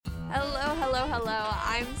Hello.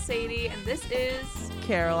 I'm Sadie, and this is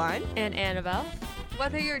Caroline and Annabelle.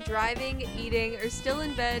 Whether you're driving, eating, or still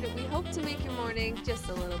in bed, we hope to make your morning just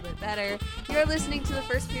a little bit better. You're listening to the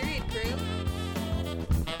First Period Crew.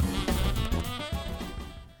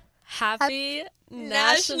 Happy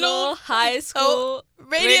National High School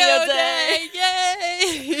Radio Day!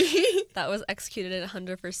 Yay! That was executed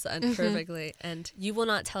 100% perfectly, and you will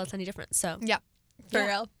not tell us any different. So Yeah, for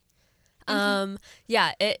real.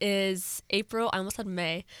 Yeah, it is April. I almost said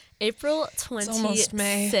May. April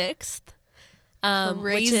 26th.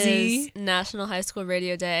 Which is National High School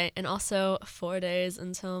Radio Day, and also 4 days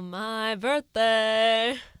until my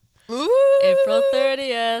birthday. Ooh. April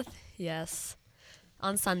 30th. Yes.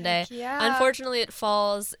 On Sunday. Yeah. Unfortunately, it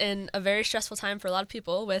falls in a very stressful time for a lot of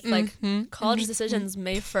people with college decisions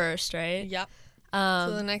May 1st, right? Yep.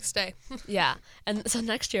 So the next day. Yeah. And so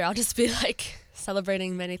next year I'll just be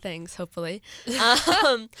celebrating many things, hopefully.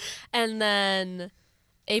 And then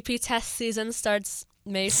AP test season starts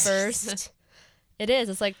May 1st. It is.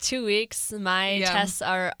 It's 2 weeks. My tests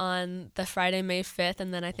are on the Friday, May 5th,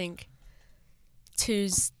 and then I think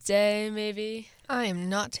Tuesday, maybe. I am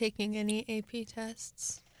not taking any AP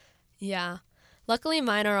tests. Yeah. Luckily,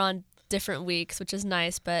 mine are on different weeks, which is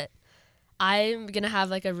nice, but I'm going to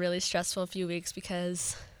have a really stressful few weeks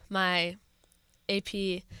because my AP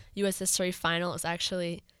U.S. History final is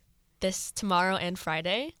actually tomorrow and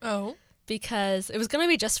Friday. Oh. Because it was going to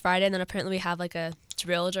be just Friday, and then apparently we have a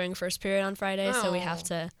drill during first period on Friday, so we have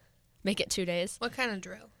to make it 2 days. What kind of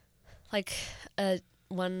drill?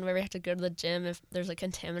 One where we have to go to the gym if there's a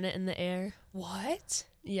contaminant in the air. What?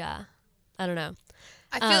 Yeah. I don't know.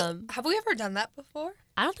 I feel. Have we ever done that before?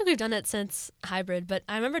 I don't think we've done it since hybrid, but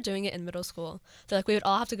I remember doing it in middle school. So we would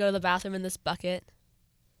all have to go to the bathroom in this bucket.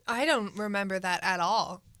 I don't remember that at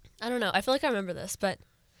all. I don't know. I feel like I remember this, but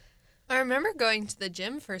I remember going to the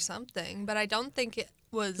gym for something, but I don't think it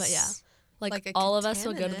was. But yeah, a all of us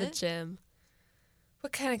will go to the contaminant. gym.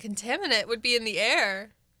 What kind of contaminant would be in the air?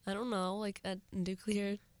 I don't know, a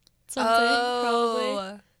nuclear something,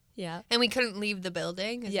 probably. Yeah. And we couldn't leave the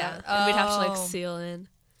building? Is Yeah, that- and we'd have to Oh. seal in.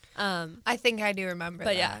 I think I do remember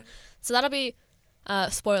But that. yeah, so that'll be,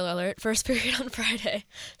 spoiler alert, first period on Friday.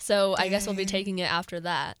 So I guess we'll be taking it after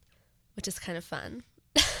that, which is kind of fun.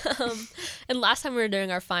 And last time we were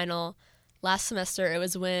doing our final, last semester, it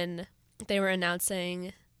was when they were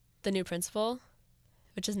announcing the new principal,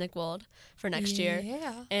 which is Nick Wold, for next year.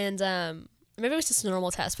 Yeah. And maybe it was just a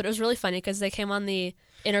normal test, but it was really funny because they came on the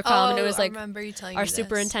intercom and it was I remember you telling our me this.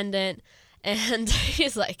 superintendent, and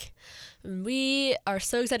he's like, we are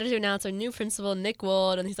so excited to announce our new principal, Nick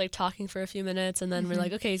Wold, and he's talking for a few minutes, and then we're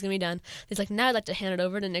like, okay, he's gonna be done. He's like, now I'd like to hand it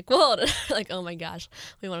over to Nick Wold. And we're like, oh my gosh,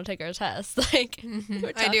 we want to take our test. I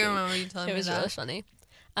do remember you telling me that. It was really funny.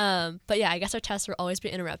 But yeah, I guess our tests will always be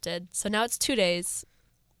interrupted. So now it's 2 days,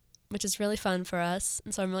 which is really fun for us,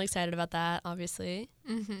 and so I'm really excited about that, obviously.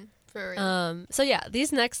 Mm-hmm. For real. So yeah,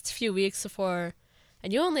 these next few weeks before,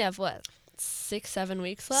 and you only have 6-7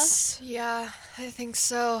 weeks left? Yeah, I think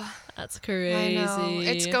so. That's crazy. I know.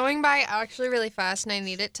 It's going by actually really fast, and I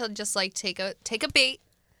need it to just take a beat.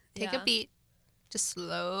 Take a beat. Just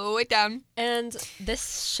slow it down. And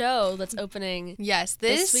this show that's opening Yes,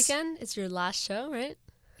 this weekend is your last show, right?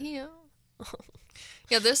 Yeah.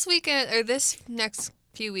 Yeah, this weekend, or this next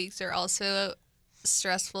few weeks are also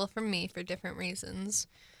stressful for me for different reasons.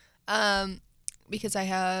 Because I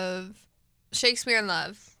have Shakespeare in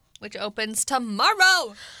Love, which opens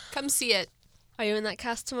tomorrow. Come see it. Are you in that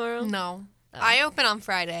cast tomorrow? No. Oh. I open on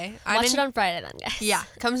Friday. Watch it on Friday then, guys. Yeah,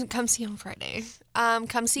 come see on Friday.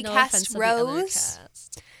 Come see No offense Cast to the other Rose.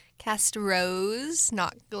 cast. Cast Rose,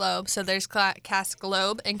 not Globe. So there's Cast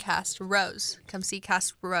Globe and Cast Rose. Come see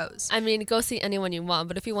Cast Rose. I mean, go see anyone you want,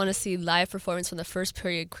 but if you want to see live performance from the first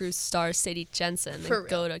period cruise star Sadie Jensen, then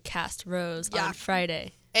go to Cast Rose on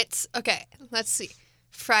Friday. It's, okay, let's see.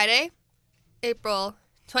 Friday, April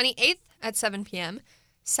 28th at 7 p.m.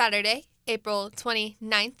 Saturday, April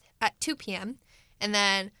 29th at 2 p.m. And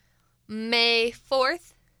then May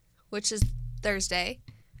 4th, which is Thursday,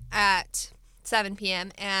 at 7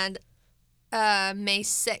 p.m. And May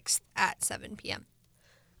 6th at 7 p.m.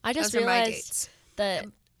 I just Those are my realized dates. that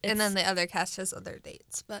And then the other cast has other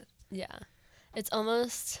dates, but yeah, it's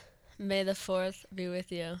almost May the 4th be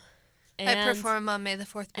with you. I perform on May the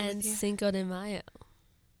 4th. And Cinco de Mayo.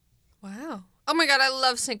 Wow. Oh my god, I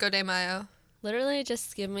love Cinco de Mayo. Literally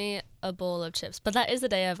just give me a bowl of chips. But that is the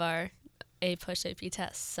day of our A-Push AP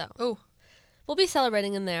test, so we'll be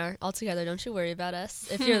celebrating in there all together. Don't you worry about us.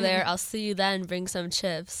 If you're there, I'll see you then. Bring some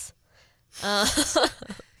chips. And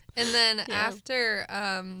then after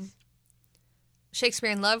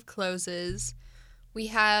Shakespeare in Love closes, we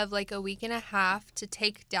have like a week and a half to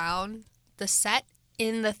take down the set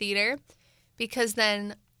in the theater, because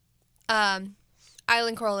then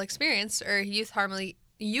Island Choral Experience, or Youth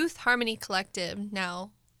Harmony Collective,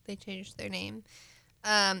 now they changed their name,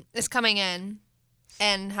 is coming in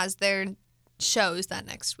and has their shows that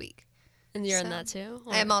next week. And you're in that too?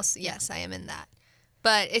 Or? I am also, yes, I am in that.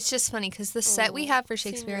 But it's just funny because the set we have for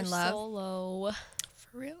Shakespeare in Love. Solo.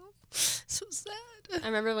 For real? So sad. I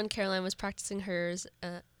remember when Caroline was practicing hers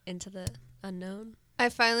Into the Unknown. I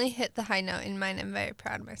finally hit the high note in mine. I'm very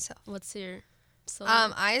proud of myself. What's your solo?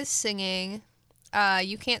 I was singing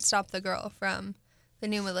You Can't Stop the Girl from the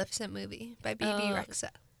new Maleficent movie by BB Rexa.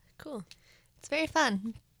 Cool. It's very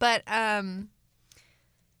fun. But,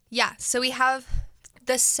 yeah, so we have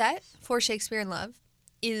the set for Shakespeare in Love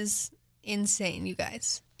is insane, you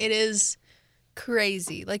guys. It is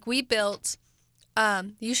crazy. Like, we built,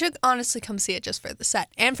 you should honestly come see it just for the set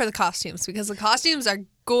and for the costumes, because the costumes are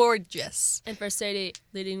gorgeous. And for Sadie,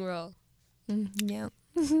 leading role. Yeah.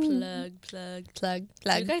 Plug. Do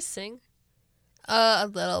you guys sing? A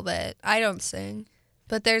little bit. I don't sing.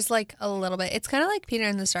 But there's, like, a little bit. It's kind of like Peter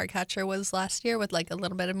and the Starcatcher was last year, with, like, a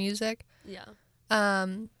little bit of music. Yeah.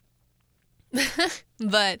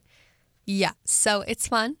 But, yeah. So, it's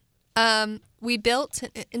fun. We built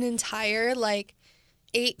an entire, like,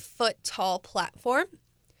 8-foot tall platform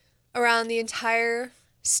around the entire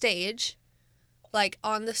stage. Like,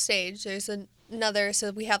 on the stage, there's another,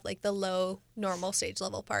 so we have, like, the low, normal stage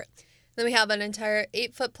level part. Then we have an entire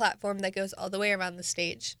 8-foot platform that goes all the way around the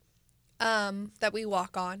stage. That we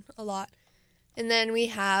walk on a lot. And then we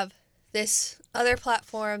have this other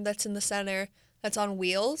platform that's in the center that's on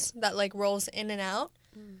wheels that, like, rolls in and out.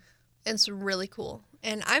 It's really cool.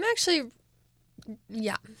 And I'm actually,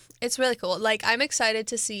 yeah, it's really cool. Like, I'm excited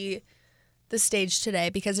to see the stage today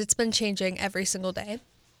because it's been changing every single day.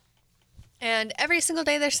 And every single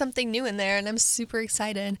day there's something new in there, and I'm super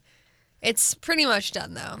excited. It's pretty much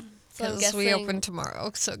done, though, because we open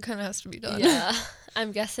tomorrow, so it kind of has to be done. Yeah.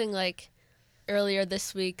 I'm guessing, like, earlier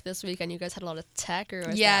this weekend, you guys had a lot of tech, or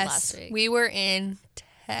was that last week? Yes, we were in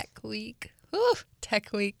tech week. Ooh,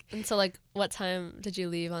 tech week. And so, like, what time did you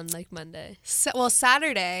leave on, like, Monday? So,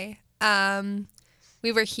 Saturday,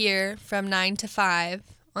 we were here from 9 to 5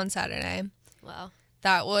 on Saturday. Wow.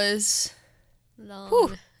 That was Long.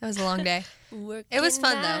 Whew, that was a long day. It was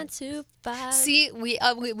fun, 9 to 5. See, we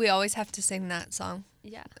always have to sing that song.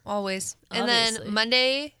 Yeah. Always. And Obviously. then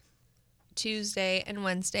Monday, Tuesday, and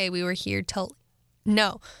Wednesday we were here till...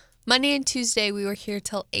 No. Monday and Tuesday we were here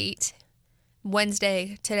till 8.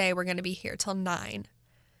 Wednesday, today, we're going to be here till 9.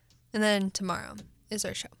 And then tomorrow is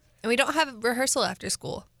our show. And we don't have rehearsal after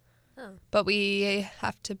school. Oh. But we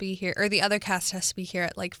have to be here, or the other cast has to be here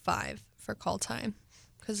at like 5 for call time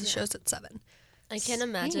because the show's at 7. I can't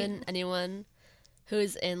imagine anyone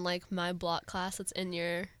who's in, like, my block class that's in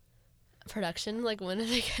your production, like, when are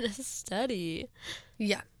they going to study?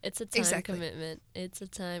 Yeah. It's a time commitment. It's a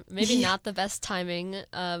time. Maybe Yeah. not the best timing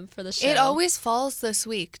for the show. It always falls this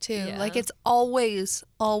week, too. Yeah. Like, it's always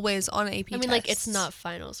on AP tests. I mean, like, it's not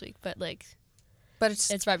finals week, but, like, But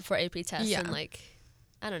it's right before AP tests, Yeah. and, like,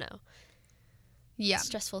 I don't know. yeah.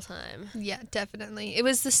 Stressful time. Yeah, definitely. It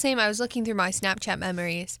was the same. I was looking through my Snapchat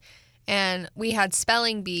memories, and we had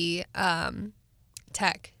spelling bee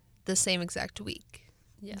tech the same exact week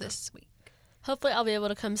this week. Hopefully I'll be able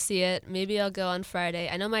to come see it. Maybe I'll go on Friday.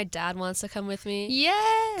 I know my dad wants to come with me.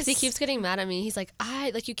 Yes! Because he keeps getting mad at me. He's like,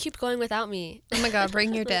 you keep going without me. Oh my God,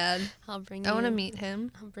 bring your dad. I'll bring you. I want to meet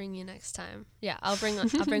him. I'll bring you next time. Yeah, I'll bring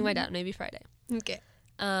my dad, maybe Friday. Okay.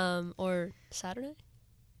 Or Saturday?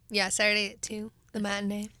 Yeah, Saturday at 2, the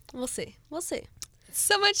matinee. We'll see. It's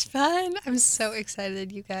so much fun. I'm so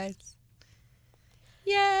excited, you guys.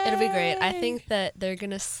 Yay! It'll be great. I think that they're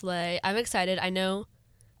going to slay. I'm excited. I know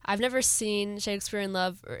I've never seen Shakespeare in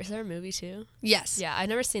Love. Or is there a movie too? Yes. Yeah, I've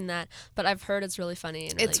never seen that, but I've heard it's really funny.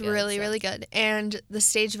 And It's really, good, really good. And the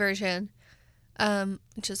stage version,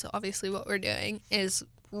 which is obviously what we're doing, is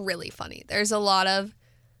really funny. There's a lot of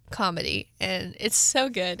comedy, and it's so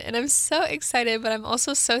good. And I'm so excited, but I'm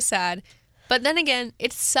also so sad. But then again,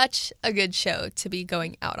 it's such a good show to be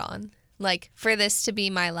going out on. Like, for this to be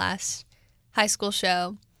my last high school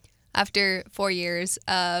show after 4 years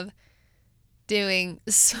of doing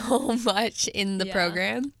so much in the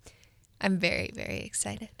program, I'm very, very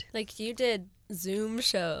excited. Like, you did Zoom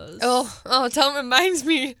shows. Oh, don't remind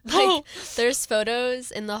me. Like, there's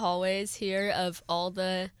photos in the hallways here of all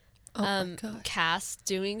the my gosh. cast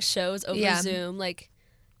doing shows over Zoom, like,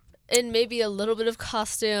 in maybe a little bit of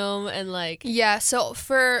costume and, like... Yeah, so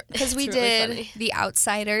because we really did funny. The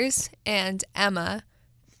Outsiders and Emma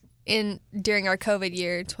during our COVID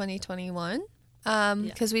year 2021,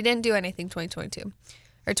 because we didn't do anything 2022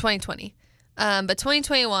 or 2020. But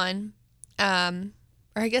 2021, or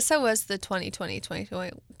I guess that was the 2020 to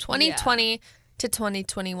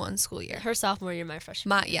 2021 school year. Her sophomore year, my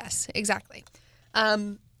freshman year. Yes, exactly.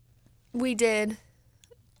 We did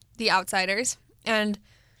The Outsiders, and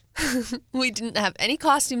we didn't have any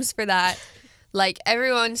costumes for that. Like,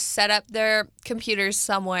 everyone set up their computers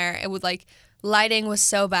somewhere. It would, like, lighting was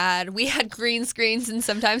so bad. We had green screens, and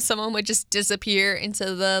sometimes someone would just disappear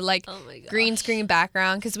into the, like, green screen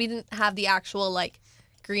background because we didn't have the actual, like,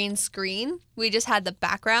 green screen. We just had the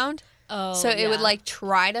background. Oh, so it would, like,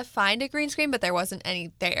 try to find a green screen, but there wasn't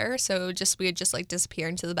any there. So we would just, like, disappear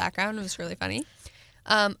into the background. It was really funny.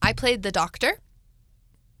 I played the doctor.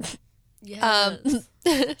 Yes.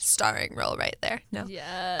 Starring role right there. No.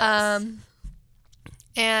 Yes.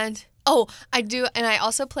 And I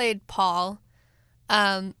also played Paul.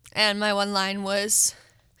 And my one line was,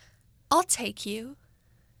 "I'll take you."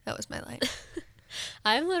 That was my line.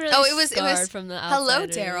 I'm literally it was from The "Hello,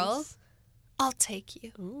 Outsiders. Daryl. I'll take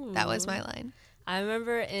you." Ooh. That was my line. I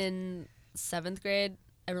remember in 7th grade,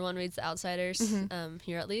 everyone reads The Outsiders,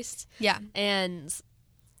 here at least. Yeah. And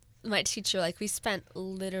my teacher, like, we spent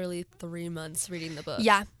literally 3 months reading the book.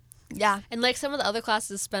 Yeah. Yeah. And, like, some of the other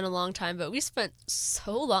classes spent a long time, but we spent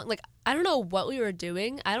so long. Like, I don't know what we were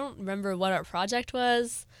doing. I don't remember what our project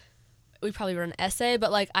was. We probably wrote an essay,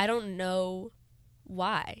 but, like, I don't know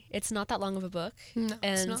why. It's not that long of a book. No,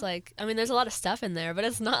 and it's not. like, I mean, there's a lot of stuff in there, but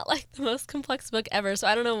it's not, like, the most complex book ever, so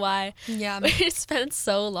I don't know why Yeah. we spent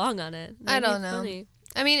so long on it. I Maybe don't know. funny.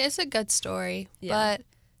 I mean, it's a good story. Yeah.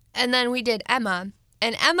 And then we did Emma.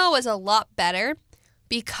 And Emma was a lot better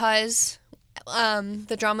because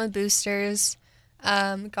the drama boosters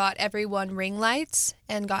got everyone ring lights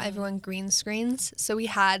and got everyone green screens. So we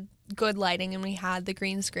had good lighting and we had the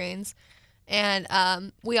green screens. And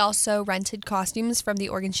we also rented costumes from the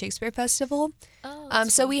Oregon Shakespeare Festival. Oh,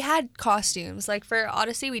 So we had costumes. Like for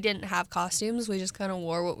Odyssey, we didn't have costumes. We just kind of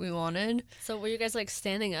wore what we wanted. so were you guys, like,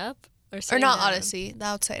 standing up? Or Or sitting not down? Odyssey, The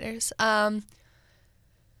Outsiders.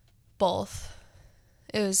 Both.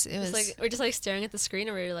 It was Like, we're just, like, staring at the screen,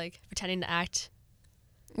 or were you, like, pretending to act?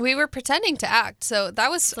 we were pretending to act. So that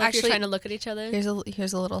was So, like, actually you're trying to look at each other? here's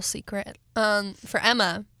a little secret. For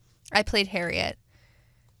Emma, I played Harriet,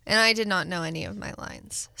 and I did not know any of my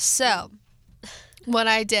lines. So what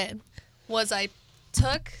I did was I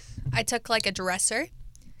took like a dresser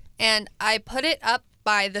and I put it up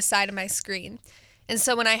by the side of my screen. And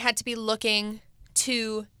so when I had to be looking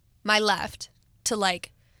to my left to,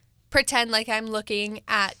 like, pretend like I'm looking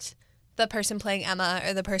at the person playing Emma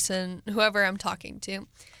or the person, whoever I'm talking to,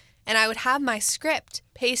 and I would have my script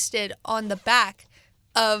pasted on the back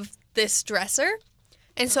of this dresser.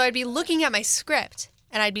 And so I'd be looking at my script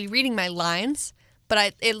and I'd be reading my lines,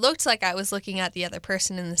 but it looked like I was looking at the other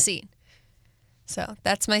person in the scene. So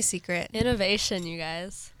that's my secret. Innovation, you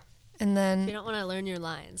guys. And If you then, don't want to learn your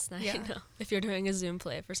lines, now Yeah. you know. If you're doing a Zoom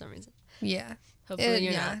play for some reason. yeah. Hopefully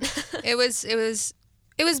you're Yeah. not. It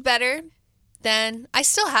was better than, I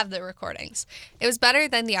still have the recordings. It was better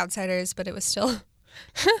than The Outsiders, but it was still,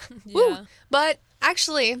 woo. Yeah. But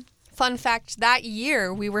actually, fun fact, that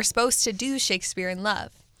year we were supposed to do Shakespeare in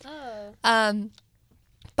Love. Oh.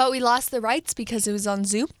 But we lost the rights because it was on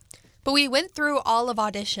Zoom. But we went through all of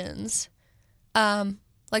auditions.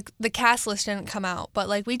 Like, the cast list didn't come out, but,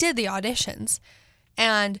 like, we did the auditions.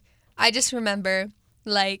 And I just remember,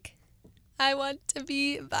 like, I want to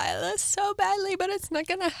be Viola so badly, but it's not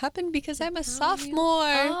going to happen because I'm a sophomore.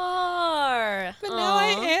 Are. But now I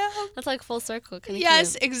am. That's like full circle. Kind of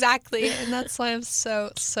Yes, cute. exactly. And that's why I'm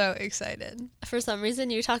so, so excited. For some reason,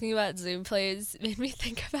 you talking about Zoom plays made me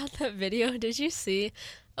think about that video. Did you see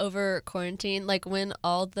over quarantine, like, when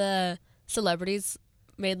all the celebrities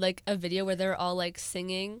made, like, a video where they're all, like,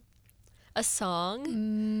 singing a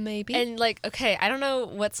song? Maybe. And, like, okay, I don't know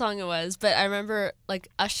what song it was, but I remember, like,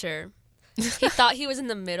 Usher. He thought he was in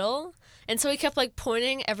the middle, and so he kept, like,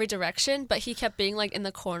 pointing every direction, but he kept being, like, in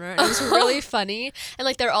the corner, and it was really funny. And,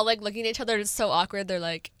 like, they're all, like, looking at each other, and it's so awkward. They're,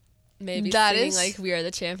 like, maybe That singing, is like, We Are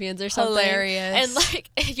the Champions or something. hilarious. And, like,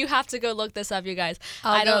 you have to go look this up, you guys.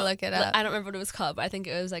 I'll I go don't look it up. I don't remember what it was called, but I think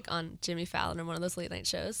it was, like, on Jimmy Fallon or one of those late night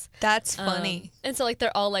shows. That's funny. And so, like,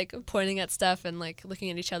 they're all, like, pointing at stuff and, like, looking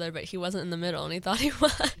at each other, but he wasn't in the middle, and he thought he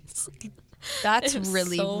was. That's It was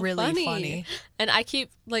really, so really funny. And I keep,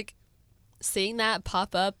 like, seeing that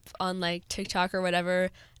pop up on, like, TikTok or whatever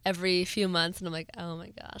every few months, and I'm like, oh my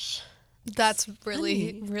gosh. That's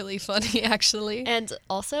really, funny. really funny, actually. And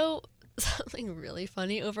also, something really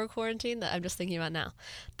funny over quarantine that I'm just thinking about now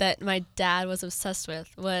that my dad was obsessed with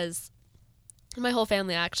was, my whole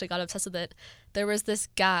family actually got obsessed with it, there was this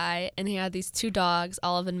guy, and he had these 2 dogs,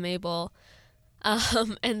 Olive and Mabel,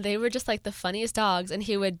 and they were just like the funniest dogs, and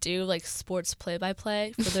he would do like sports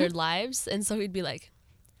play-by-play for their lives, and so he'd be like,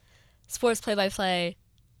 sports play-by-play,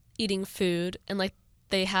 eating food, and like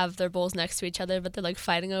they have their bowls next to each other, but they're like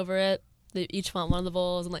fighting over it. They each want one of the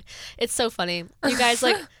bowls, and like it's so funny. You guys,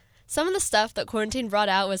 like some of the stuff that quarantine brought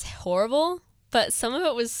out was horrible, but some of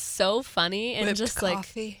it was so funny and Whipped just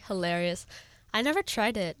coffee. like hilarious. I never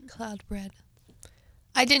tried it. Cloud bread.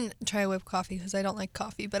 I didn't try whipped coffee because I don't like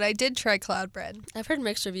coffee, but I did try cloud bread. I've heard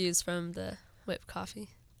mixed reviews from the whipped coffee.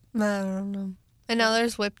 I don't know. And now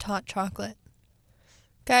there's whipped hot chocolate.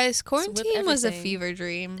 Guys, quarantine was a everything. fever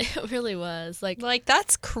dream. It really was. Like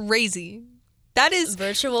that's crazy. That is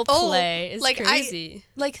virtual play is like, crazy.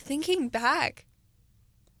 like thinking back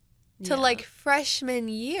to like freshman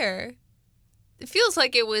year. It feels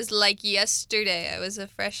like it was like yesterday I was a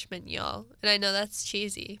freshman, y'all. And I know that's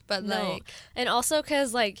cheesy, but like... And also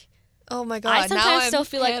because, like... Oh my God, I sometimes still I'm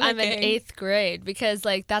feel like I'm in panicking. 8th grade because,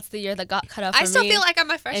 like, that's the year that got cut off for me. I still feel like I'm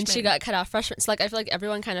a freshman. And she got cut off freshman. So, like, I feel like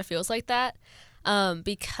everyone kind of feels like that.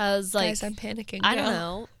 Because, like... Guys, I'm panicking. I don't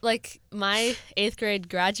know. Like, my 8th grade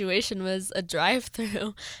graduation was a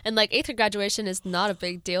drive-through. And, like, 8th grade graduation is not a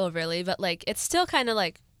big deal, really. But, like, it's still kind of,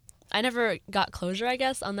 like... I never got closure, I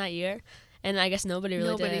guess, on that year. And I guess nobody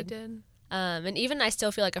did. And even I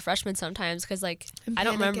still feel like a freshman sometimes because, like, I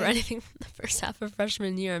don't remember anything from the first half of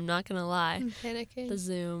freshman year. I'm not going to lie. I'm panicking. The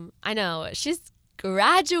Zoom. I know. She's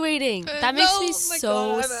graduating. That makes me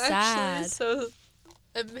so sad.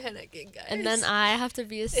 I'm panicking, guys. And then I have to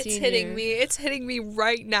be a senior. It's hitting me. It's hitting me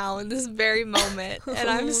right now in this very moment. And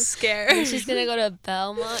I'm scared. And she's going to go to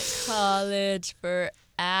Belmont College for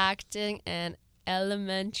acting and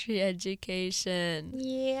elementary education.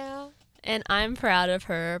 Yeah. And I'm proud of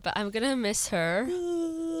her, but I'm going to miss her.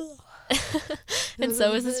 And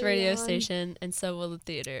so is this radio station, and so will the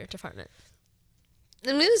theater department.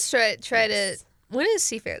 I'm going to try to... When is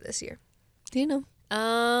Seafair this year? Do you know?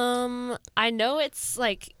 I know it's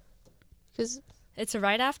like... Because it's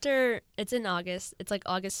right after... It's in August. It's like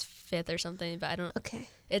August 5th or something, but I don't... Okay.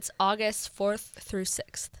 It's August 4th through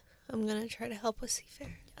 6th. I'm going to try to help with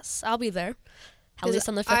Seafair. Yes, I'll be there. At least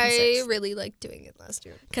on the 5th and I 6th. really liked doing it last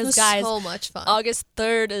year. Because, guys, so much fun. August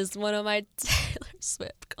 3rd is one of my Taylor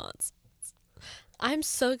Swift concerts. I'm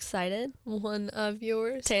so excited. One of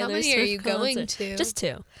yours? Taylor How many Swift are you going concert. to? Just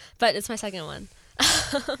 2. But it's my second one.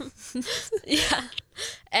 Yeah.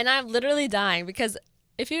 And I'm literally dying because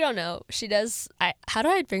if you don't know, she does... How do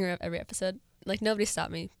I bring her up every episode? Like, nobody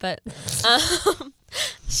stopped me. But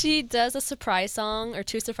she does a surprise song or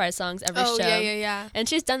 2 surprise songs every show. Oh, yeah. And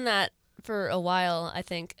she's done that for a while, I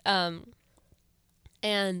think.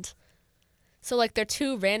 And so, like, they're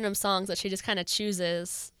 2 random songs that she just kind of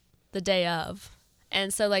chooses the day of.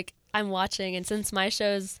 And so, like, I'm watching, and since my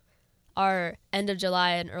shows are end of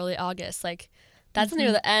July and early August, like, that's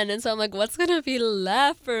near the end. And so I'm like, what's going to be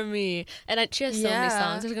left for me? And she has so many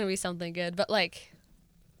songs. There's going to be something good. But, like,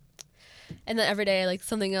 and then every day, like,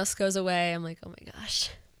 something else goes away. I'm like, oh, my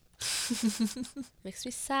gosh. Makes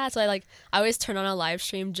me sad. So I always turn on a live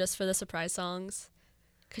stream just for the surprise songs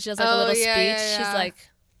because she has like a little speech. Yeah. She's like,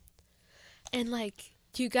 and like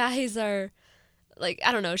you guys are like,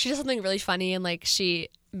 I don't know, she does something really funny and like she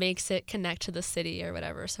makes it connect to the city or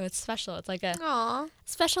whatever, so it's special. It's like a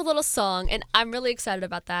special little song, and I'm really excited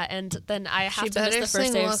about that. And then I have to miss the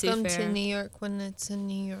first day of Welcome Seafair. to New York when it's in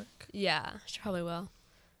New York. Yeah, she probably will.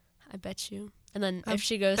 I bet you. And then if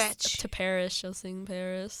she goes to Paris, she'll sing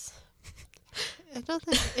Paris. I don't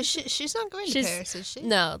think... She's not going to Paris, is she?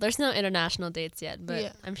 No, there's no international dates yet,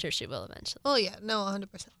 but I'm sure she will eventually. Oh, yeah. No, 100%.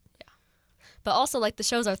 Yeah. But also, like, the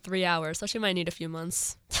shows are 3 hours, so she might need a few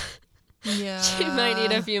months. Yeah. She might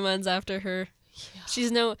need a few months after her. Yeah. She's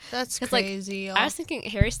no... That's crazy. Like, I was thinking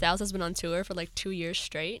Harry Styles has been on tour for, like, 2 years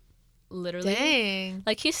straight. Literally. Dang.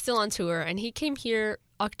 Like, he's still on tour, and he came here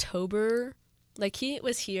October. Like, he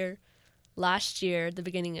was here last year, the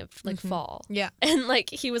beginning of like fall. Yeah. And like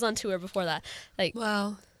he was on tour before that. Like,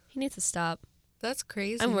 wow. He needs to stop. That's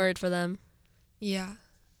crazy. I'm worried for them. Yeah.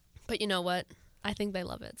 But you know what? I think they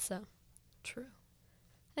love it, so. True.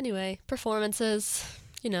 Anyway, performances,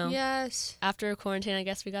 you know. Yes. After quarantine, I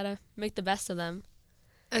guess we gotta make the best of them.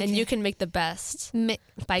 Okay. And you can make the best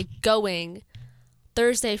by going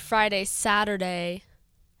Thursday, Friday, Saturday,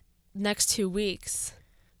 next 2 weeks.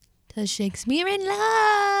 To Shakespeare in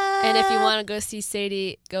Love. And if you want to go see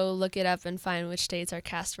Sadie, go look it up and find which dates are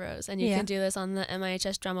cast rows. And you can do this on the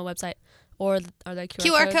MIHS drama website, or are there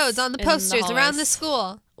QR codes on the posters around the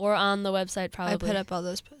school, or on the website probably. I put up all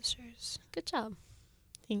those posters. Good job.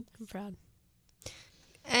 Thanks. I'm proud.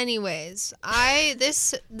 Anyways,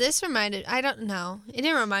 this reminded, I don't know. It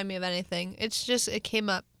didn't remind me of anything. It's just, it came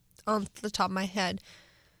up on the top of my head.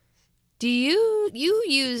 Do you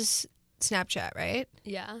use Snapchat, right?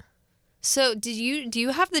 Yeah. So do you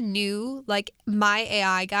have the new, like, My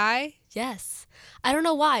AI guy? Yes. I don't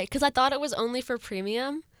know why, because I thought it was only for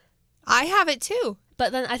premium. I have it too.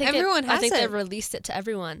 But then I think Everyone has they it. released it to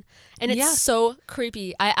everyone, and it's Yeah. so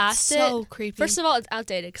creepy. I asked it. So creepy. First of all, it's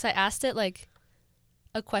outdated because I asked it like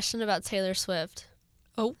a question about Taylor Swift.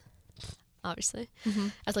 Oh. Obviously. Mm-hmm.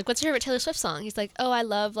 I was like, "What's your favorite Taylor Swift song?" He's like, "Oh, I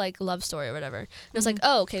love like Love Story or whatever." And I was like,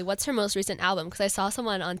 "Oh, okay. What's her most recent album?" Because I saw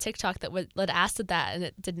someone on TikTok that had asked it that, and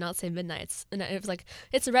it did not say Midnights, and it was like,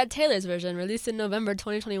 "It's Red Taylor's version, released in November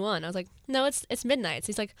 2021." I was like, "No, it's Midnights."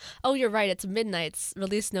 He's like, "Oh, you're right. It's Midnights,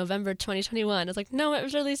 released November 2021." I was like, "No, it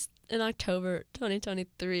was released in October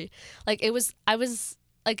 2023." Like I was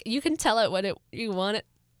like, you can tell it what you want it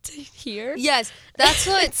to hear. Yes, that's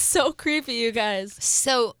what. It's so creepy, you guys.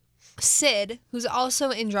 So Sid, who's also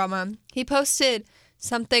in drama, he posted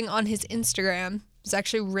something on his Instagram. It's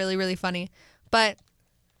actually really, really funny. But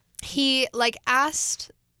he like asked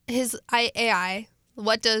his AI,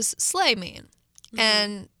 what does slay mean? Mm-hmm.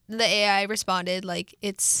 And the AI responded like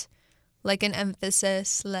it's like an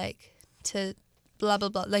emphasis like to blah, blah,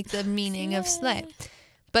 blah, like the meaning of slay.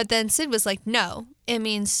 But then Sid was like, no, it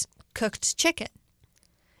means cooked chicken.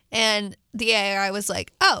 And the AI was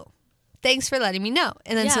like, oh, thanks for letting me know.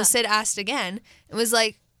 And then so Sid asked again. It was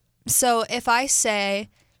like, so if I say,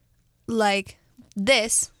 like,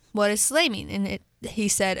 this, what does slay mean? And he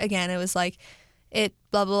said again, it was like, it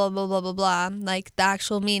blah, blah, blah, blah, blah, blah, like the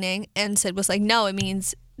actual meaning. And Sid was like, no, it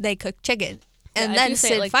means they cook chicken. And then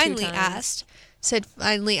Sid finally asked, so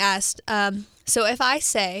if I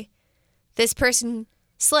say, this person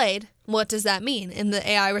slayed, what does that mean? And the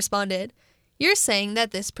AI responded, you're saying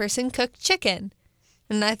that this person cooked chicken.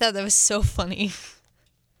 And I thought that was so funny.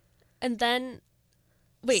 And then,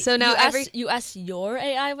 wait. So now you asked your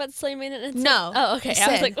AI what slay mean? No. Oh, okay. Sid.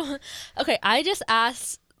 I was like, okay. I just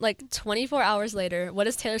asked like 24 hours later, what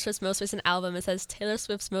is Taylor Swift's most recent album? It says Taylor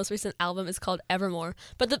Swift's most recent album is called Evermore.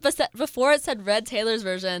 But before it said Red Taylor's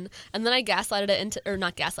version, and then I gaslighted it into, or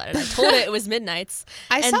not gaslighted. I told it was Midnights.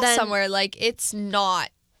 I saw somewhere like it's not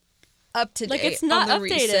up to date. Like it's not on the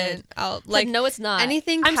updated. Like no, it's not.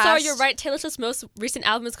 Anything. I'm sorry, you're right. Taylor Swift's most recent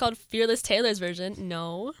album is called Fearless Taylor's version.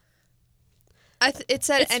 No. It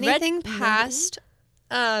said It's anything past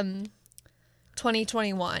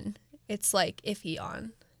 2021. It's like iffy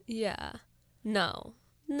on. Yeah. No.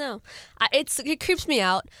 It creeps me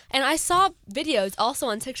out. And I saw videos also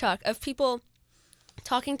on TikTok of people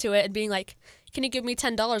talking to it and being like, can you give me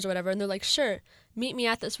 $10 or whatever? And they're like, sure. Meet me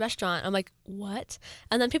at this restaurant. I'm like, what?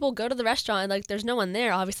 And then people go to the restaurant and like there's no one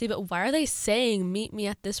there obviously, but why are they saying meet me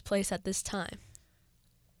at this place at this time?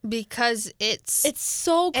 Because it's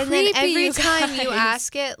so creepy. And then every time you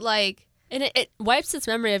ask it, like, and it wipes its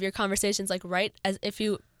memory of your conversations, like right as if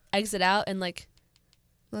you exit out and like,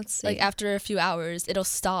 let's see, like after a few hours it'll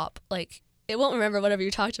stop, like it won't remember whatever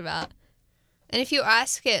you talked about. And if you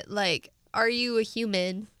ask it like, are you a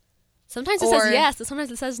human? Sometimes it says yes, but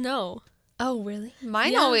sometimes it says no. Oh, really?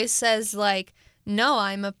 Mine always says, like, no,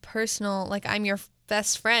 I'm a personal, like, I'm your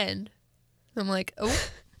best friend. I'm like, oh,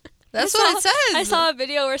 that's what it says. I saw a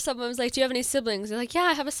video where someone was like, do you have any siblings? They're like, yeah,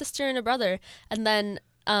 I have a sister and a brother. And then,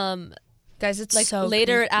 guys, it's like, so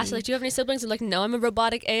later creepy. it asked, like, do you have any siblings? They're like, no, I'm a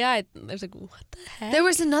robotic AI. I was like, what the heck? There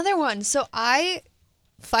was another one. So I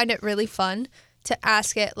find it really fun to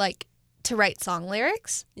ask it, like, to write song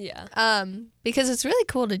lyrics. Yeah. Because it's really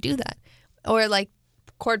cool to do that. Or, like,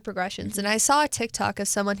 chord progressions. And I saw a TikTok of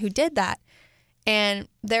someone who did that, and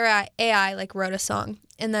their AI like wrote a song,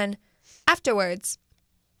 and then afterwards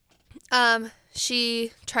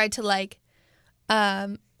she tried to like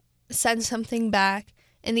send something back,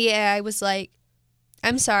 and the AI was like,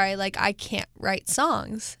 I'm sorry, like I can't write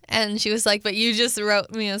songs. And she was like, but you just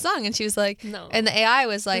wrote me a song. And she was like, no. And the AI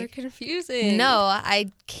was like, they're confusing. No,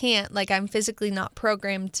 I can't, like I'm physically not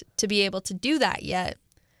programmed to be able to do that yet.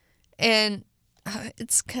 And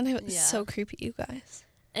it's kind of so creepy, you guys.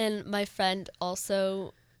 And my friend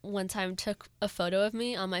also one time took a photo of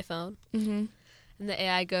me on my phone. Mm-hmm. And the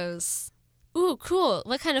AI goes, ooh, cool.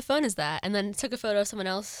 What kind of phone is that? And then took a photo of someone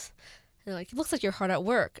else. And they're like, it looks like you're hard at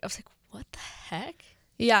work. I was like, what the heck?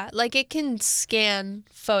 Yeah, like it can scan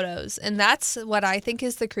photos. And that's what I think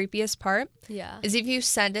is the creepiest part. Yeah. Is if you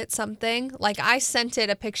send it something. Like I sent it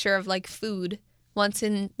a picture of like food once,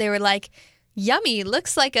 and they were like, yummy,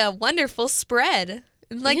 looks like a wonderful spread.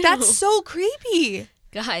 Like, ew. That's so creepy.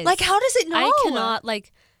 Guys. Like, how does it know? I cannot,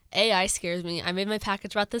 like, AI scares me. I made my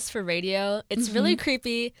package about this for radio. It's really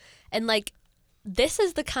creepy. And, like, this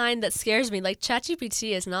is the kind that scares me. Like,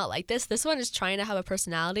 ChatGPT is not like this. This one is trying to have a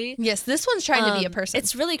personality. Yes, this one's trying to be a person.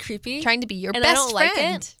 It's really creepy. Trying to be your and best I don't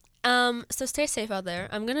friend. like it. So stay safe out there.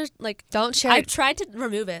 I'm gonna Don't share. I've tried to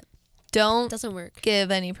remove it. It Don't doesn't work.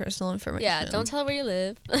 give any personal information. Yeah, don't tell where you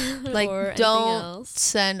live. Like, or anything don't else.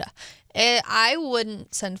 send. I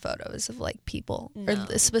wouldn't send photos of like people No.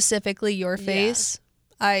 or specifically your face.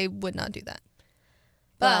 I would not do that.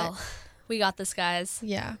 But Well, we got this, guys.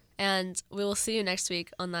 yeah. And we will see you next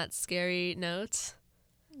week on that scary note.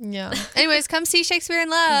 Yeah. Anyways, come see Shakespeare in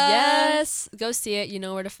Love. Yes. Go see it. You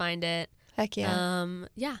know where to find it. Heck yeah.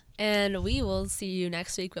 Yeah. And we will see you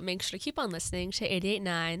next week, but make sure to keep on listening to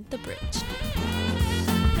 88.9 The Bridge.